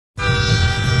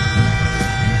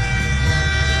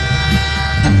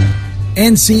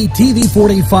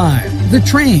NCTV45, The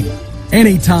Train,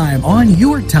 anytime on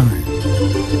your time.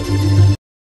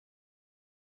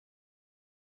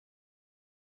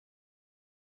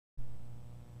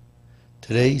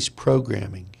 Today's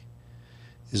programming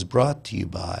is brought to you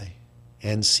by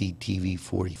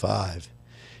NCTV45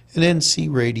 and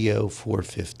NC Radio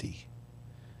 450,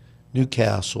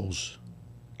 Newcastle's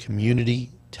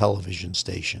community television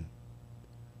station.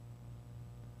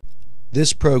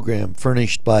 This program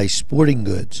furnished by Sporting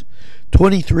Goods,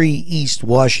 23 East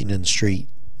Washington Street,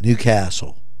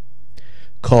 Newcastle.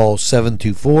 Call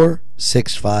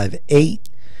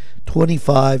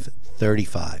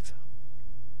 724-658-2535.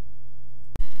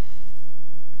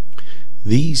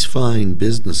 These fine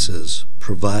businesses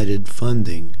provided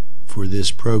funding for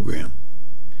this program.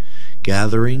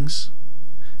 Gatherings,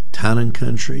 Town and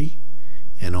Country,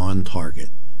 and On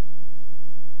Target.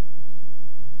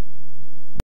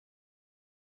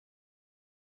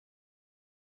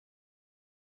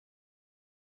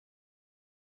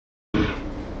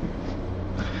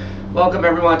 Welcome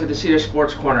everyone to the Cedars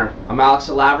Sports Corner. I'm Alex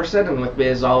Laverson, and with me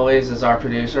as always is our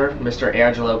producer, Mr.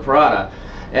 Angelo Parada.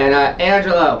 And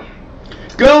Angelo,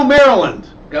 go Maryland!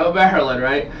 Go Maryland,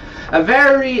 right? A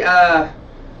very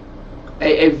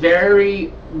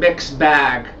mixed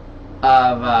bag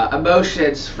of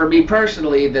emotions for me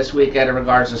personally this weekend in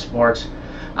regards to sports.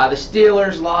 The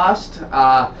Steelers lost.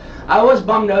 I was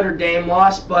bummed Notre Dame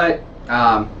lost, but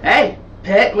hey,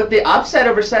 Pitt with the upset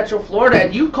over Central Florida,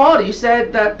 and you called it. You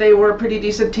said that they were a pretty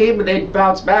decent team, but they'd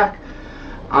bounce back.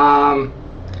 Now,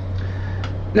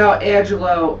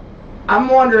 Angelo, I'm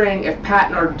wondering if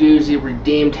Pat Narduzzi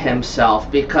redeemed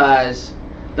himself, because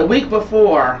the week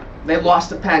before they lost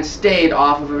to Penn State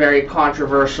off of a very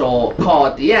controversial call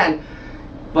at the end,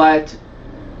 but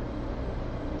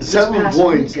 7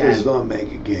 points does not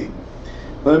make a game.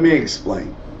 Let me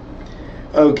explain.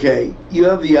 Okay, you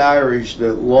have the Irish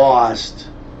that lost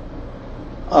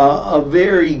a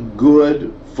very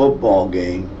good football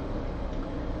game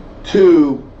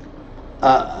to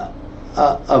a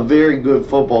very good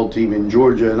football team in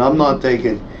Georgia, and I'm not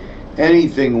taking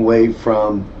anything away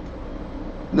from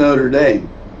Notre Dame.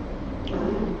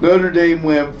 Notre Dame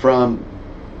went from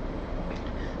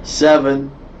 7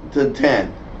 to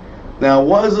 10. Now, it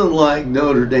wasn't like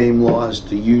Notre Dame lost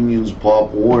to Union's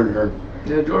Pop Warner,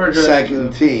 yeah, Georgia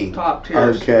second team. Top tier.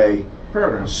 Okay.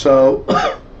 Program. So,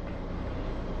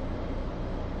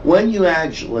 when you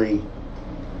actually,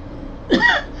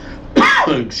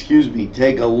 excuse me,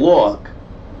 take a look,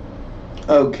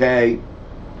 okay,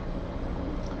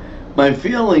 my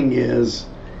feeling is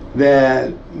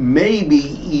that maybe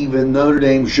even Notre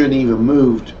Dame shouldn't even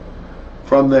moved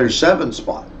from their 7th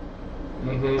spot.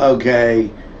 Mm-hmm.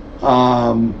 Okay,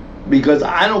 because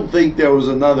I don't think there was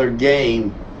another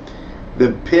game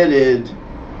that pitted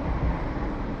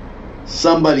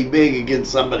somebody big against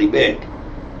somebody big.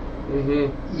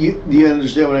 Mm-hmm. Do you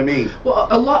understand what I mean? Well,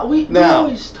 a lot. We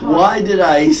always talk. Why did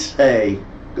I say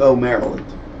go Maryland?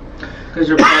 Because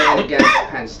you're playing against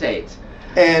Penn State.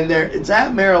 And it's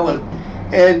at Maryland.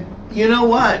 And you know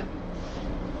what?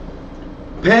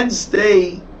 Penn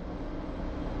State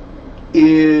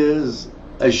is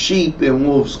a sheep in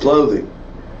wolf's clothing.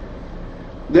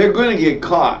 They're going to get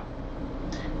caught.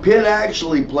 Pitt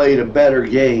actually played a better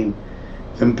game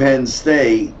than Penn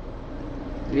State.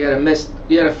 You had a miss.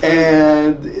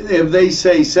 And if they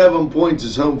say 7 points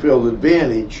is home field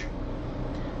advantage,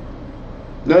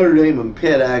 Notre Dame and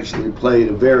Pitt actually played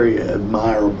a very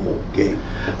admirable game.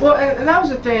 Well, and that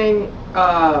was the thing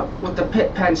with the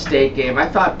Pitt-Penn State game. I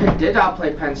thought Pitt did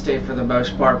outplay Penn State for the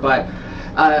most part, but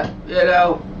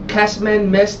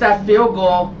Kessman missed that field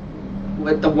goal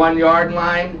with the 1 yard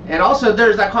line, and also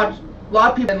there's that a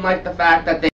lot of people didn't like the fact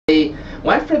that they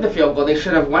went for the field goal. They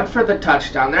should have went for the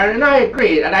touchdown there, and I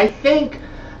agree. And I think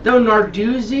though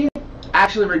Narduzzi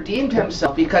actually redeemed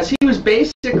himself, because he was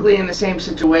basically in the same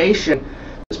situation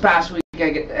this past week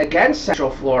against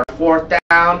Central Florida, 4th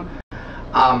down,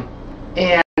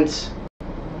 and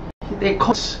they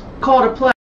called a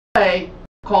play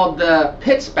called the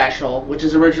Pitt Special, which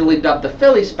is originally dubbed the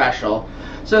Philly Special.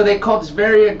 So they called this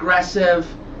very aggressive,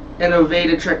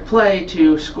 innovative trick play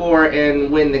to score and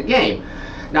win the game.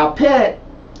 Now Pitt,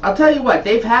 I'll tell you what,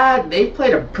 they've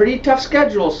played a pretty tough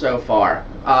schedule so far.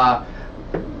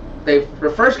 Their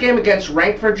first game against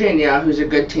ranked Virginia, who's a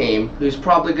good team, who's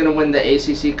probably going to win the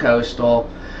ACC Coastal,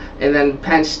 and then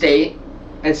Penn State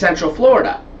and Central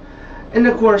Florida. And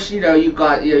of course, you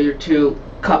got your 2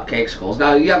 cupcake schools.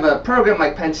 Now you have a program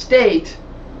like Penn State,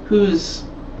 who's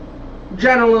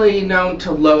generally known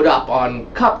to load up on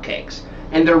cupcakes,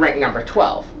 and they're ranked number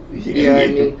 12. You know what I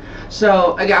mean?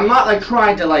 So again, I'm not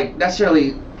trying to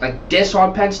necessarily like diss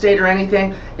on Penn State or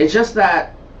anything. It's just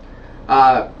that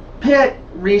Pitt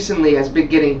recently has been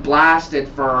getting blasted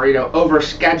for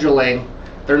overscheduling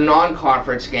their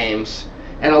non-conference games,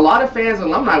 and a lot of fans and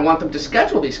alumni want them to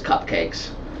schedule these cupcakes.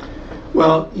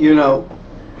 Well,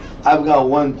 I've got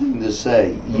one thing to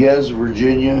say. Yes,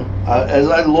 Virginia. As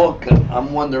I look,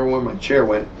 I'm wondering where my chair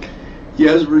went.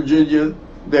 Yes, Virginia,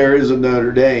 there is a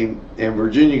Notre Dame, and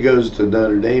Virginia goes to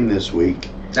Notre Dame this week.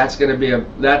 That's going to be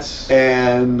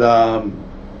And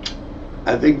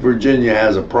I think Virginia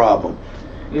has a problem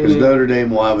because Notre Dame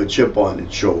will have a chip on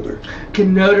its shoulder.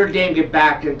 Can Notre Dame get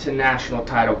back into national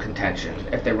title contention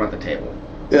if they run the table?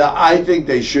 Yeah, I think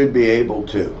they should be able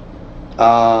to,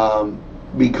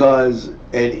 because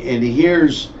and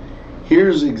here's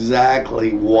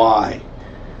exactly why.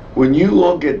 When you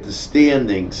look at the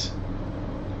standings,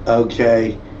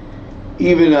 okay,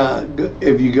 even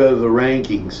if you go to the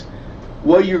rankings,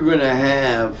 what you're going to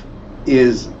have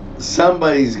is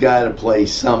somebody's got to play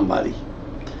somebody.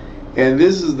 And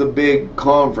this is the big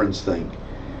conference thing.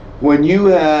 When you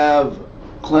have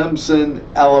Clemson,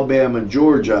 Alabama,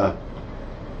 Georgia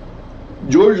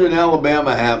and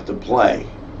Alabama have to play.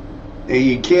 And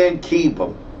you can't keep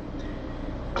them.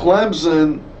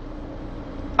 Clemson,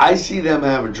 I see them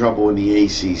having trouble in the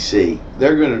ACC.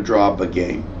 They're going to drop a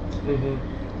game.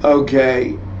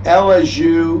 Okay,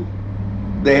 LSU,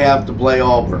 they have to play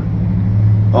Auburn.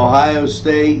 Ohio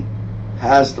State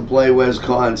has to play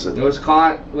Wisconsin.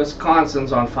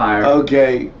 Wisconsin's on fire.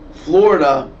 Okay,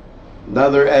 Florida,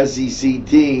 another SEC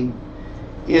team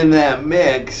in that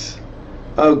mix.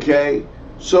 Okay,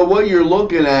 so what you're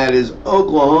looking at is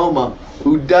Oklahoma,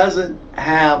 who doesn't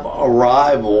have a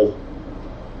rival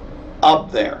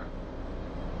up there.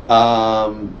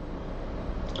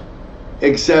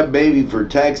 Except maybe for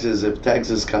Texas, if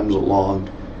Texas comes along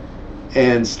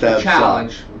and steps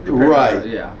challenge. up. Right.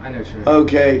 Yeah, I know what you mean.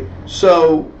 Okay,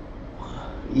 so,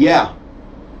 yeah.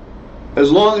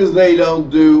 As long as they don't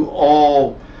do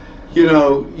all,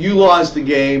 you lost the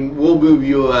game, we'll move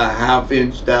you a half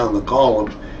inch down the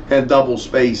column and double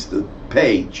space the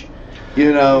page.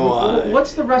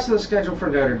 What's the rest of the schedule for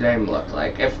Notre Dame look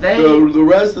like? If they the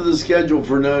rest of the schedule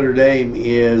for Notre Dame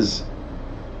is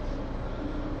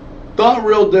not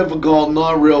real difficult,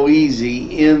 not real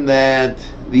easy, in that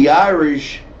the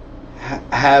Irish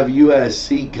have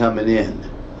USC coming in.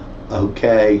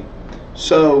 Okay,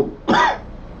 so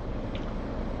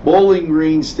Bowling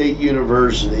Green State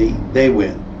University, they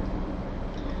win.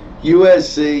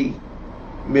 USC,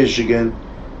 Michigan,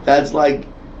 that's like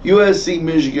USC,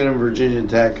 Michigan, and Virginia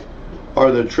Tech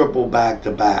are the triple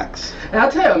back-to-backs. And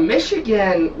I'll tell you,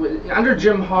 Michigan, under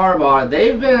Jim Harbaugh,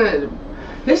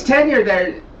 his tenure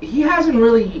there, he hasn't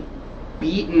really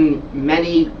beaten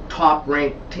many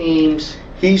top-ranked teams.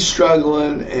 He's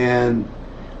struggling, and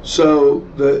so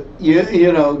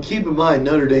keep in mind,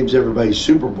 Notre Dame's everybody's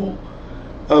Super Bowl.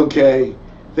 Okay,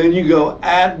 then you go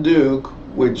at Duke,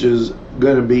 which is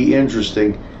going to be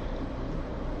interesting.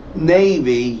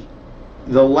 Navy,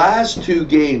 the last two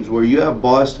games where you have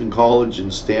Boston College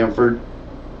and Stanford,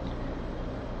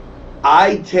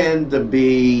 I tend to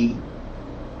be,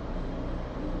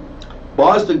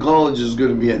 Boston College is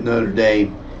going to be at Notre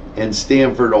Dame, and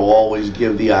Stanford will always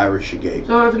give the Irish a game.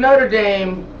 So if Notre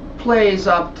Dame plays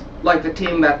up like the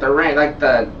team that they're ranked, like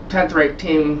the 10th ranked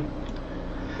team,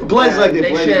 plays like they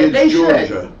played against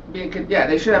Georgia.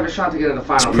 They should have a shot to get in the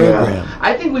final four.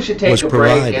 I think we should take a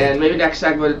break, and maybe next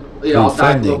segment I'll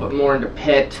dive a little bit more into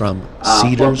Pitt from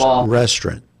Cedars football.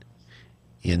 Restaurant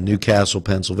in Newcastle,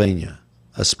 Pennsylvania.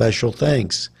 A special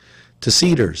thanks to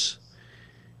Cedars,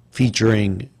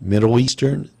 featuring Middle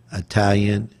Eastern,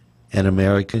 Italian, and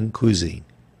American cuisine.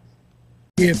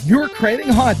 If you're craving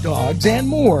hot dogs and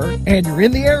more, and you're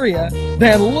in the area,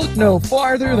 then look no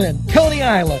farther than Coney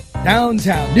Island,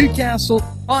 downtown Newcastle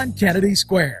on Kennedy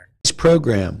Square. This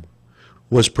program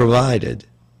was provided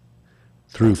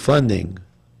through funding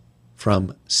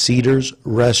from Cedars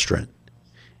Restaurant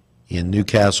in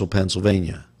Newcastle,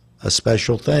 Pennsylvania. A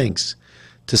special thanks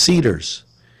to Cedars,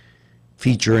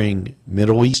 featuring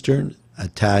Middle Eastern,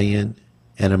 Italian,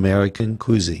 and American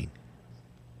cuisine.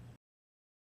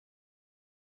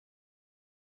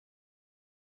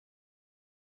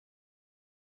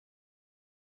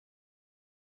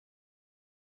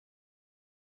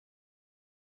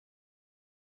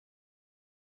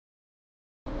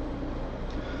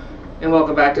 And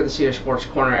welcome back to the Cedar Sports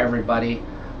Corner, everybody.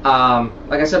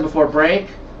 Like I said before break,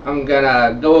 I'm going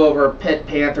to go over Pitt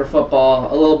Panther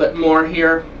football a little bit more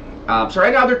here. So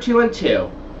right now they're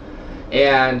 2-2.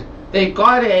 And they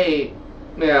got a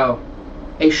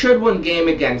should-win game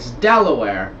against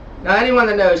Delaware. Now, anyone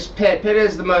that knows Pitt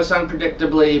is the most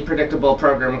unpredictably predictable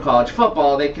program in college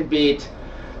football. They could beat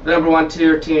the number one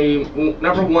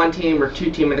team or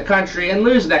two team in the country and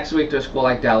lose next week to a school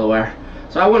like Delaware.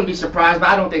 So I wouldn't be surprised, but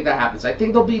I don't think that happens. I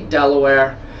think they'll beat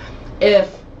Delaware.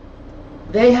 If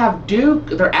they have Duke,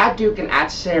 they're at Duke and at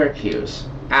Syracuse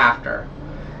after.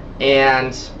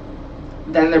 And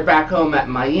then they're back home at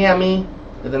Miami.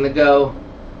 And then they go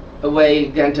away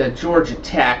again to Georgia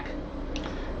Tech.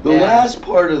 The last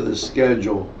part of the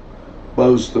schedule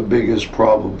boasts the biggest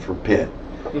problem for Pitt.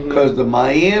 Because the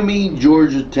Miami,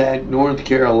 Georgia Tech, North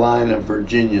Carolina,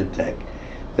 Virginia Tech,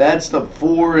 that's the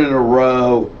 4 in a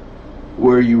row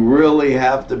where you really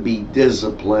have to be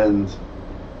disciplined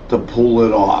to pull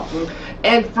it off.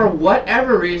 And for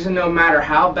whatever reason, no matter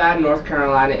how bad North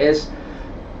Carolina is,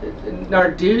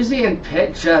 Narduzzi and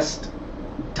Pitt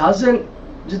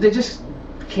they just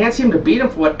can't seem to beat them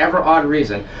for whatever odd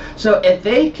reason. So if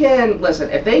they can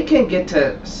get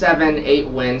to 7-8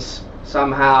 wins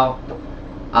somehow,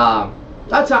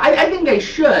 I think they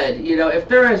should. If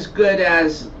they're as good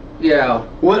as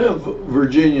What if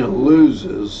Virginia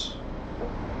loses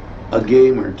a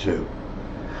game or two?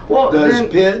 Well, does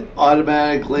Pitt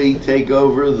automatically take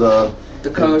over the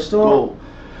Coastal?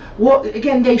 Well,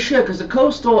 again, they should, because the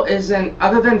Coastal isn't,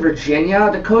 other than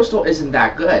Virginia, the Coastal isn't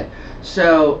that good.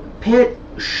 So Pitt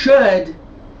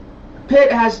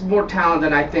has more talent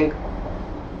than I think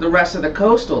the rest of the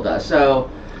Coastal does. So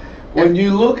when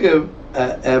you look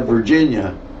at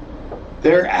Virginia,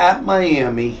 they're at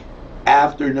Miami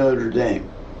after Notre Dame.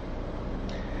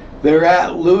 They're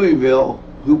at Louisville,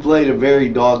 who played a very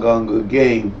doggone good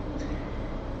game,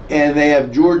 and they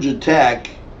have Georgia Tech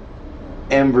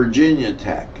and Virginia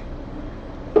Tech.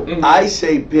 I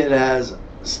say Pitt has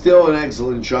still an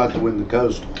excellent shot to win the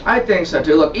Coastal. I think so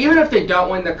too. Look, even if they don't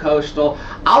win the Coastal,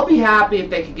 I'll be happy if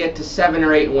they could get to 7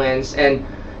 or 8 wins and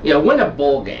win a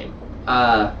bowl game.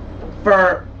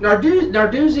 For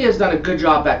Narduzzi has done a good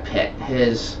job at Pitt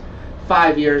his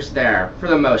 5 years there for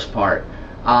the most part.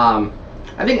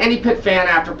 I think any Pitt fan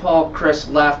after Paul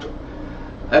Chryst left,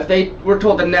 if they were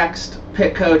told the next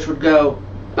Pitt coach would go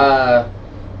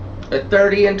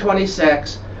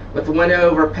 30-26 with a win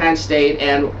over Penn State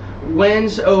and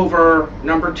wins over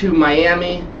number 2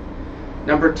 Miami,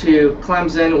 number 2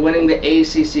 Clemson, winning the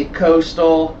ACC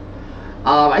Coastal,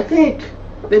 I think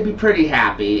they'd be pretty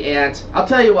happy. And I'll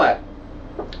tell you what,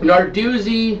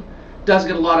 Narduzzi does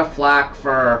get a lot of flack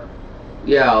for,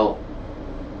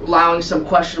 allowing some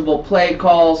questionable play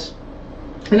calls,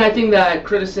 and I think that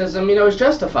criticism, is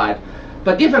justified.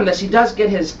 But give him this, he does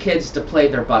get his kids to play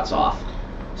their butts off.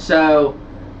 So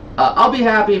I'll be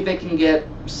happy if they can get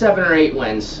 7 or 8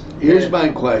 wins. Here's my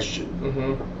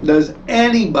question. Does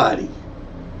anybody,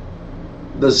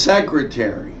 the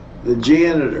secretary, the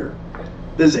janitor,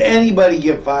 does anybody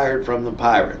get fired from the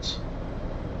Pirates?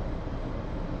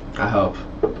 I hope.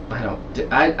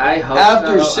 I hope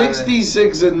after so.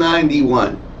 66 and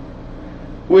 91,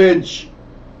 which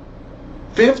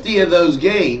 50 of those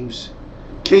games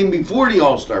came before the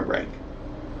All-Star break.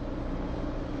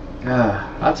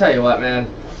 I'll tell you what, man.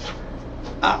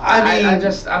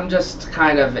 I'm just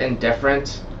kind of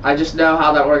indifferent. I just know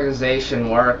how that organization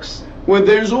works. Well,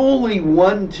 there's only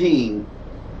one team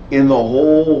in the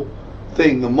whole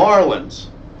thing, the Marlins,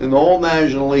 in the whole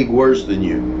National League worse than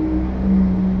you.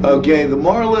 Okay, the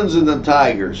Marlins and the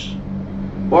Tigers.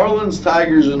 Marlins,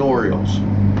 Tigers, and Orioles.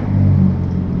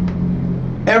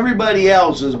 Everybody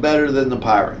else is better than the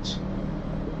Pirates.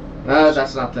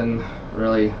 That's nothing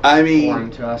really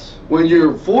foreign to us. When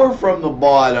you're 4 from the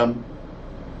bottom,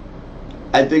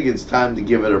 I think it's time to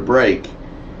give it a break.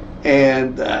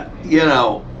 And,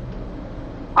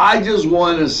 I just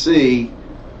want to see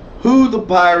who the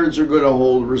Pirates are going to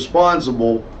hold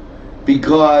responsible,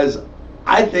 because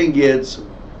I think it's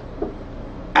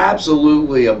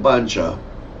absolutely a bunch of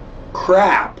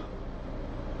crap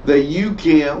that you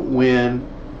can't win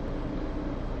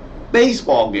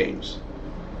baseball games.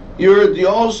 You're at the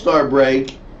All-Star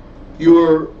break,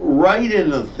 you're right in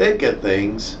the thick of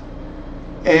things,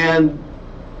 and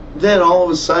then all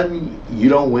of a sudden you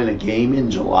don't win a game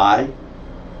in July.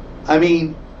 I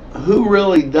mean, who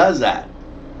really does that?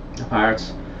 The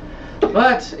Pirates.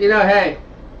 But, hey,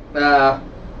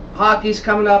 hockey's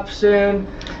coming up soon,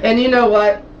 and you know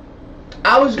what?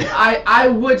 I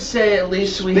would say at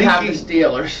least we have the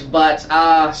Steelers,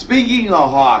 but speaking of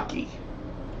hockey,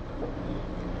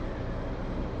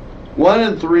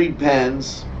 1-3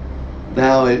 Pens.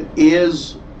 Now it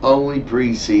is only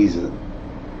preseason.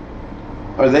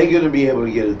 Are they going to be able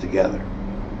to get it together?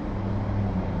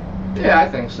 Yeah, I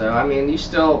think so. I mean, you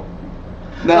still.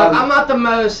 Now, look, I'm not the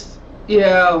most,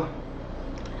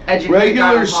 educate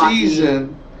Regular on hockey.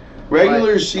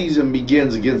 season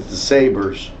begins against the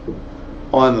Sabres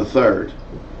on the 3rd.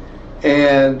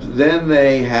 And then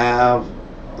they have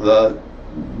the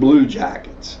Blue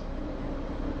Jackets.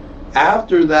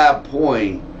 After that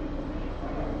point,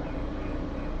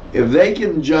 if they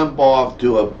can jump off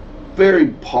to a very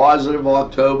positive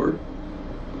October,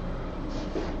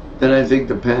 then I think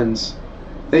the Pens,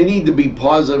 they need to be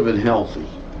positive and healthy.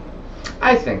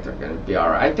 I think they're going to be all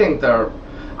right. I think they're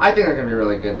going to be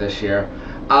really good this year.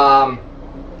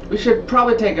 We should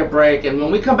probably take a break, and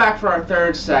when we come back for our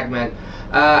third segment,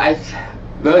 I think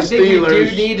we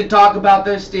do need to talk about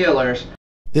those Steelers.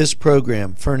 This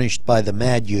program furnished by the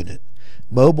MAD Unit,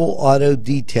 Mobile Auto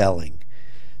Detailing.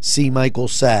 See Michael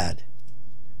Sad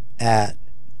at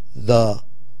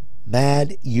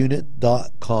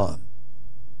themadunit.com.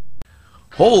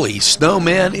 Holy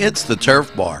snowman, it's the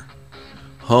Turf Bar,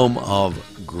 home of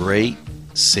great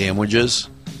sandwiches,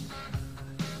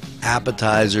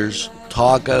 appetizers,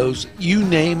 tacos, you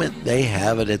name it, they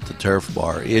have it at the Turf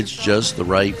Bar. It's just the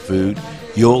right food.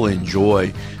 You'll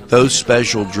enjoy those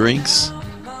special drinks.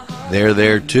 They're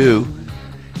there too.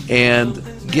 And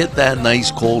get that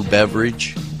nice cold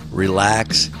beverage,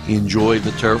 relax, enjoy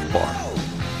the Turf Bar.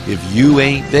 If you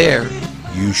ain't there,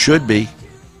 you should be.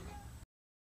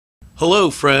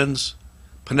 Hello, friends.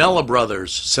 Pinella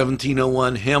Brothers,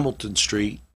 1701 Hamilton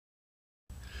Street,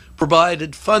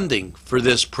 provided funding for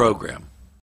this program.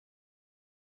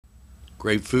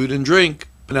 Great food and drink,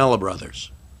 Pinella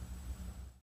Brothers.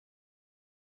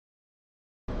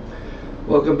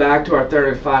 Welcome back to our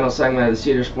third and final segment of the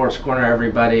Cedar Sports Corner,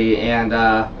 everybody. And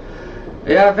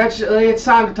eventually it's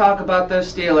time to talk about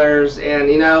those Steelers.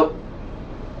 And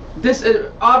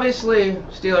obviously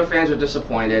Steeler fans are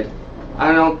disappointed.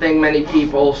 I don't think many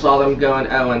people saw them going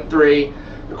 0-3.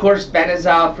 Of course, Ben is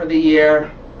out for the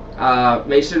year.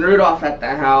 Mason Rudolph at the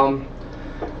helm.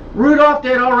 Rudolph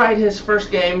did all right his first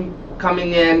game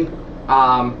coming in.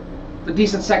 A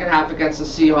decent second half against the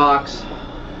Seahawks.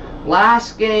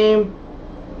 Last game,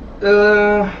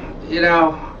 now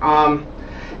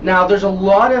there's a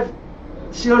lot of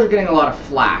Steelers are getting a lot of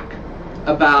flack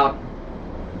about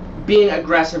being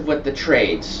aggressive with the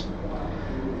trades.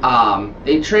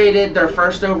 They traded their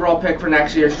first overall pick for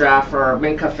next year's draft for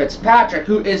Minkah Fitzpatrick,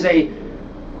 who is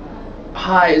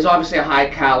obviously a high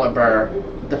caliber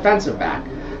defensive back.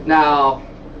 Now,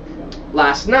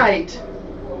 last night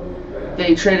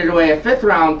they traded away a 5th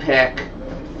round pick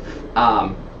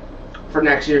for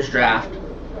next year's draft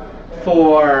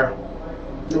for,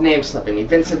 the name's slipping me,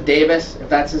 Vincent Davis, if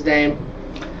that's his name,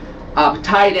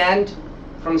 tight end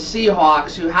from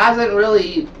Seahawks, who hasn't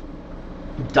really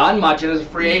done much and is a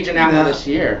free agent after this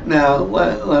year. Now,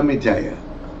 let me tell you,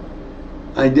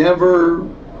 I never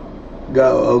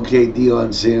go, okay,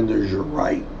 Deion Sanders, you're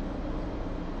right.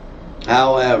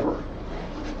 However,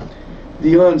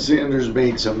 Deion Sanders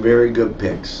made some very good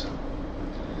picks.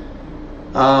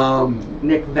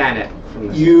 Nick Bennett.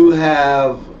 You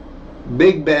have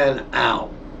Big Ben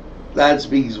out. That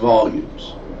speaks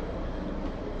volumes.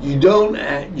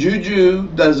 Juju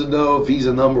doesn't know if he's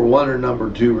a number 1 or number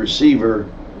 2 receiver,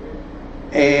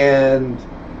 and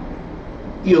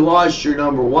you lost your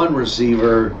number 1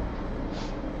 receiver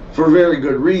for a very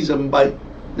good reason, but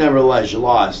nevertheless you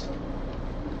lost.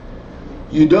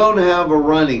 You don't have a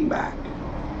running back.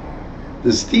 The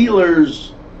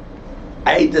Steelers,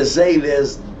 I hate to say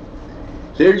this,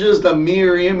 they're just a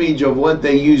mirror image of what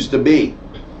they used to be.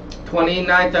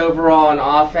 29th overall in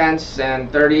offense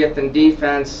and 30th in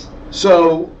defense.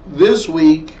 So this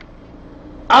week,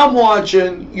 I'm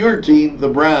watching your team, the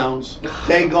Browns,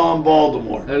 take on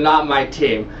Baltimore. They're not my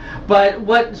team. But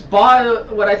what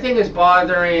I think is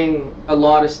bothering a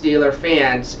lot of Steeler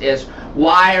fans is,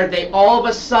 why are they all of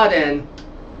a sudden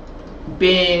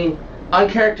being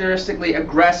uncharacteristically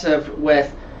aggressive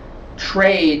with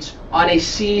trades on a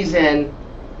season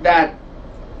that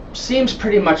seems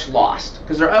pretty much lost?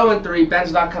 Because they're 0-3.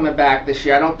 Ben's not coming back this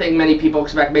year. I don't think many people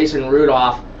expect Mason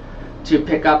Rudolph to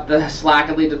pick up the slack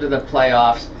and lead them to the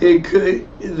playoffs.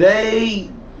 They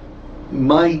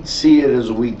might see it as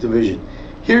a weak division.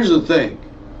 Here's the thing.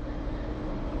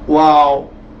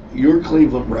 While your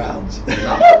Cleveland Browns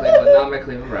not my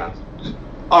Cleveland Browns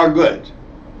are good,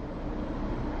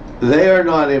 they are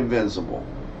not invincible.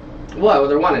 Well,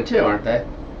 they're 1-2, aren't they?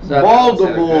 So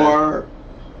Baltimore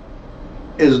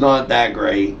is not that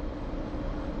great,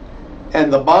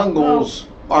 and the Bungles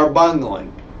are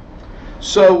bungling.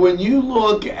 So when you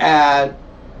look at,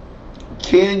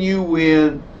 can you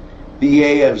win the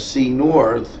AFC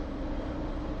North,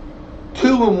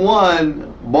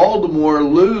 2-1, Baltimore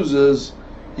loses,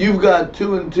 you've got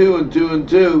 2-2 and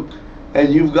 2-2.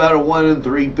 and you've got a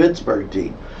 1-3 Pittsburgh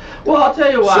team. Well, I'll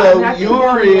tell you what. So I think you're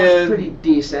Baltimore's in pretty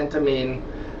decent. I mean,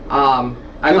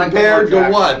 I like compared to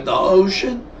Lamar what? Jackson. The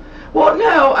ocean? Well,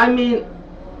 no, I mean,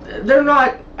 they're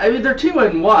not. I mean, they're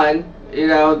 2-1. You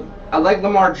know, I like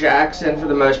Lamar Jackson for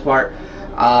the most part.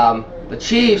 The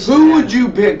Chiefs. Who would you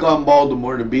pick on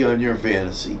Baltimore to be on your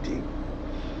fantasy team?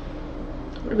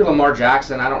 Maybe Lamar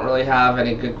Jackson. I don't really have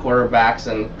any good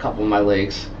quarterbacks in a couple of my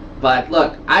leagues. But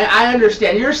look, I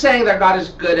understand. You're saying they're not as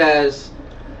good as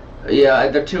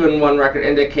the 2-1 record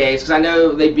indicates, because I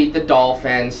know they beat the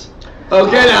Dolphins.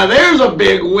 Okay, now there's a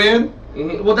big win.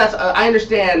 Well, that's I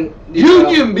understand.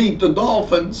 Union beat the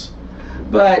Dolphins.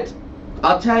 But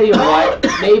I'll tell you what,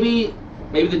 maybe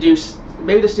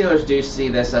the Steelers do see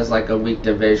this as like a weak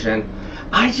division.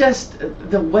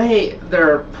 The way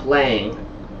they're playing,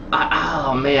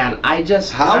 oh man,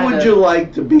 How would you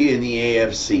like to be in the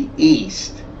AFC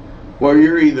East, where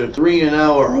you're either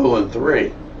 3-0 or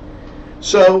 0-3?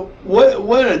 So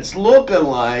what it's looking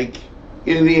like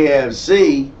in the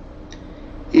AFC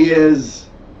is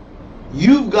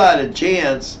you've got a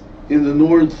chance in the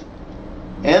North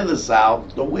and the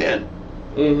South to win.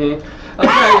 I'll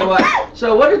tell you what.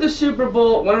 So what did the Super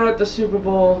Bowl? When at the Super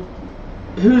Bowl,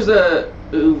 who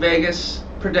Vegas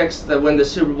predicts to win the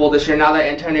Super Bowl this year? Now that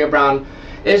Antonio Brown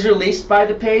is released by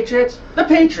the Patriots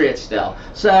still.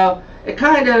 So it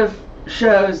kind of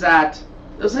shows that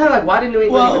it was kind of like, why didn't New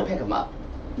England even pick him up?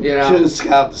 You know, to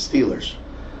scout the Steelers.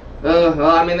 Well,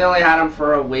 I mean, they only had him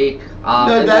for a week.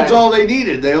 That's all they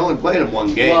needed. They only played him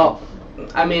one game. Well,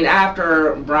 I mean,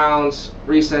 after Brown's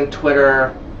recent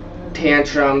Twitter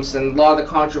tantrums and a lot of the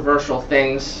controversial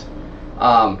things,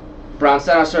 Brown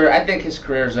said on Twitter, I think his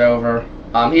career's over.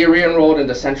 He re-enrolled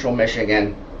into Central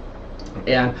Michigan,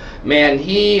 and man,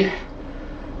 he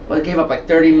gave up like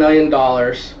 $30 million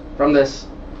from this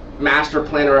master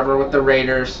plan or whatever with the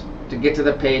Raiders to get to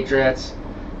the Patriots,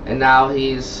 and now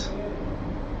he's,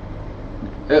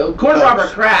 according to Robert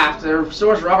Kraft, their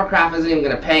source Robert Kraft isn't even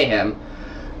going to pay him,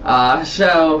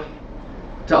 so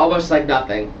to almost like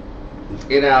nothing.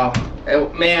 You know,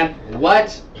 man,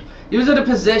 what? He was in a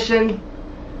position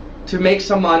to make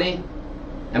some money,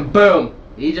 and boom,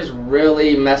 he just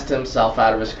really messed himself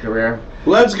out of his career.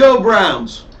 Let's go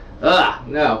Browns.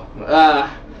 No.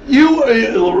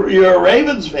 You're a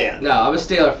Ravens fan. No, I'm a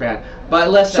Steeler fan. But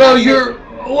listen. So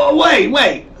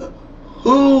wait.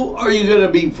 Who are you going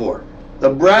to be for? The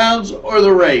Browns or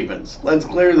the Ravens? Let's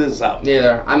clear this up.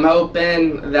 Neither. I'm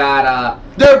hoping that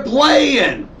they're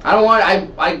playing.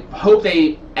 I hope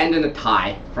they end in a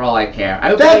tie, for all I care. I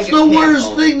hope That's the canceled.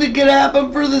 worst thing that could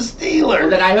happen for the Steelers. Well,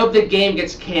 then I hope the game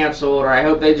gets canceled, or I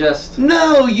hope they just...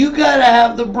 No, you got to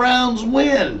have the Browns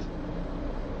win.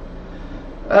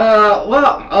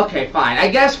 Well, okay, fine. I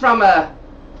guess from a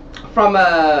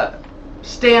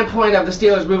standpoint of the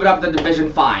Steelers moving up the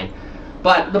division, fine.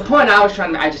 But the point I was trying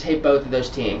to make, I just hate both of those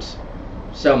teams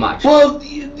so much. Well,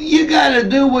 you got to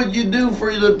do what you do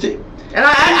for the team. And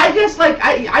I guess, like,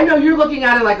 I know you're looking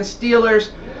at it like the Steelers,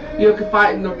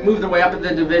 could move their way up in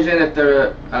the division if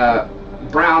the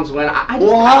Browns win.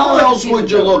 How else would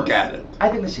you look at it? I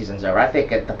think the season's over. I think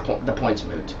the point's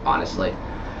moot, honestly.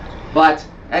 But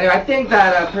anyway, I think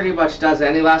that pretty much does it.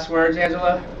 Any last words,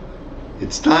 Angela?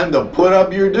 It's time to put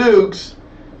up your Dukes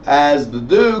as the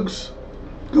Dukes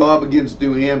go up against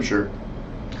New Hampshire,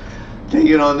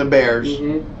 taking on the Bears.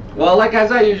 Well, like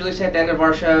as I usually say at the end of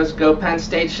our shows, go Penn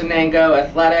State, Shenango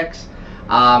Athletics.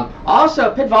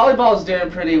 Also, Pitt Volleyball is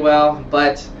doing pretty well,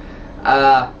 but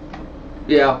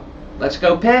let's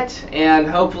go Pitt, and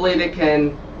hopefully they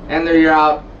can end their year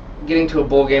out getting to a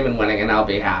bowl game and winning, and I'll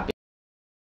be happy.